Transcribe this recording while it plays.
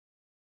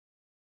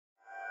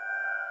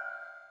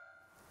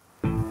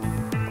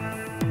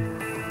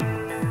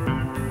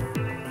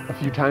A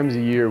few times a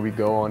year we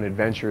go on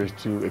adventures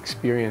to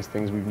experience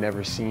things we've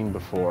never seen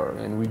before,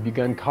 and we've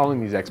begun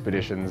calling these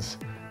expeditions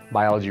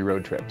biology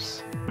road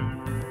trips.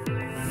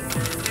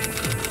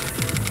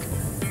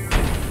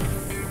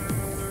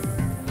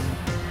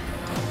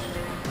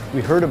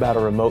 We heard about a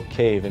remote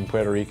cave in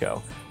Puerto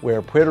Rico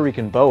where Puerto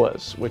Rican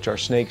boas, which are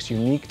snakes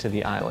unique to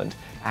the island,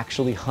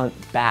 actually hunt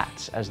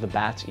bats as the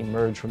bats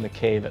emerge from the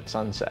cave at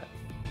sunset.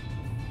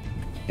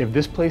 If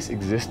this place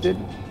existed,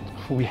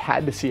 we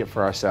had to see it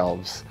for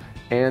ourselves,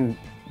 and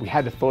we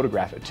had to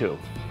photograph it too.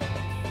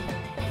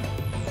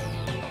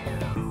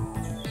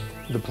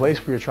 The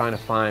place we were trying to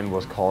find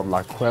was called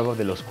La Cueva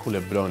de los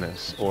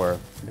Culebrones, or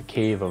the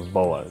Cave of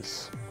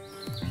Boas.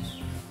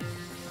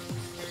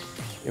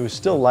 It was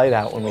still light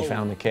out when we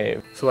found the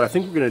cave. So what I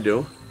think we're gonna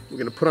do, we're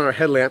gonna put on our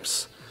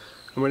headlamps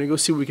and we're gonna go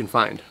see what we can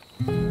find.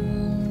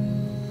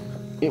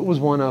 It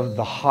was one of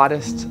the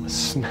hottest,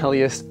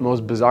 smelliest,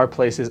 most bizarre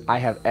places I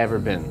have ever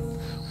been.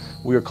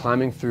 We were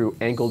climbing through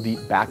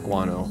ankle-deep bat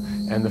guano,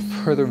 and the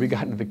further we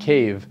got into the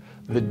cave,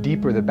 the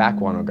deeper the bat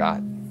guano got.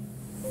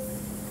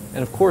 And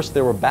of course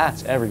there were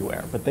bats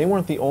everywhere, but they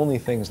weren't the only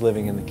things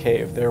living in the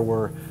cave. There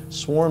were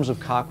swarms of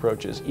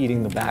cockroaches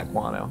eating the bat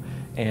guano,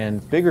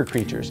 and bigger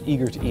creatures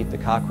eager to eat the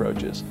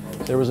cockroaches.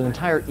 There was an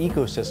entire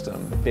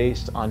ecosystem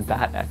based on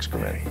bat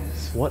excrement.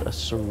 What a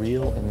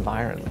surreal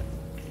environment.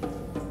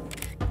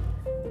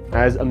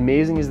 As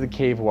amazing as the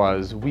cave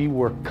was, we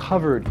were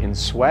covered in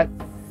sweat.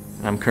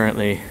 I'm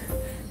currently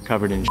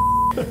covered in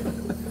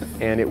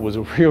and it was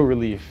a real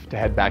relief to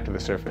head back to the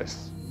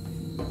surface.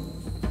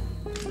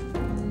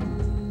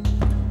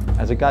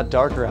 As it got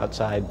darker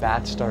outside,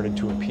 bats started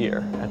to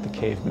appear at the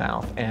cave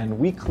mouth, and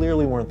we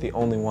clearly weren't the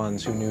only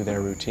ones who knew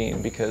their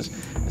routine, because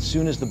as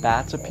soon as the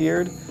bats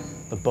appeared,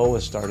 the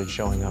boas started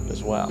showing up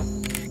as well.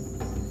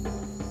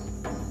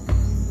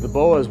 The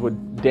boas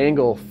would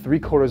dangle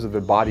 3/4 of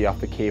their body off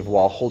the cave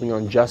wall, holding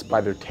on just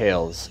by their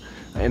tails,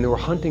 and they were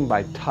hunting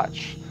by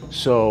touch,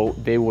 so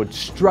they would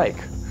strike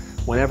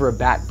whenever a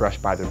bat brushed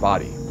by their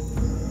body.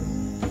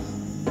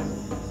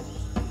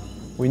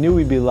 We knew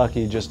we'd be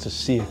lucky just to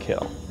see a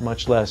kill,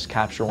 much less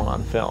capture one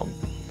on film.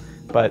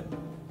 But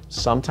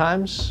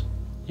sometimes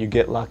you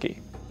get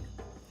lucky.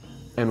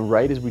 And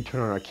right as we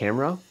turn on our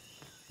camera,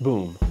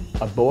 boom,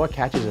 a boa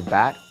catches a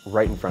bat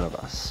right in front of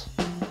us.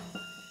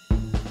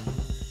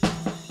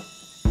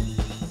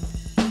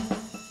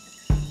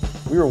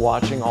 We were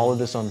watching all of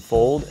this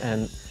unfold,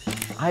 and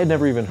I had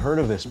never even heard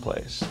of this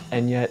place.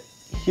 And yet,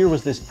 here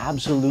was this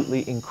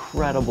absolutely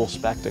incredible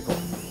spectacle.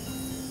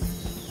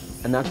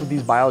 And that's what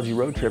these biology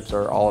road trips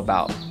are all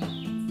about.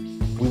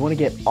 We want to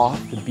get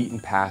off the beaten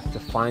path to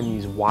find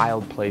these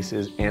wild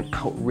places and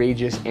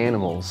outrageous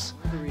animals,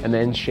 and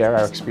then share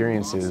our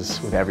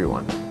experiences with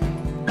everyone.